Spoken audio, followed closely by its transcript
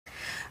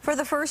For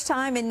the first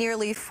time in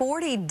nearly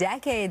 40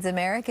 decades,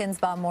 Americans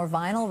bought more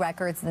vinyl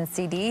records than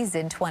CDs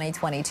in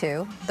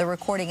 2022. The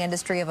Recording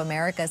Industry of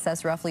America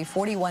says roughly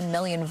 41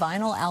 million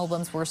vinyl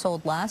albums were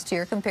sold last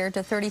year compared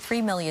to 33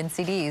 million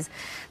CDs.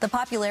 The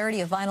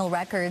popularity of vinyl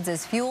records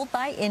is fueled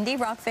by indie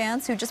rock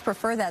fans who just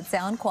prefer that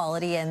sound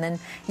quality, and then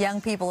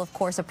young people, of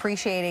course,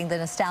 appreciating the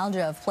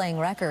nostalgia of playing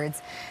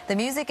records. The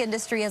music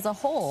industry as a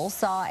whole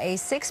saw a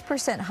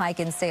 6% hike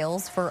in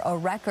sales for a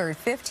record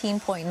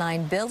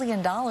 $15.9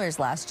 billion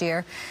last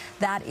year.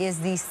 That is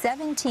the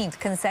 17th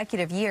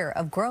consecutive year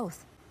of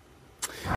growth.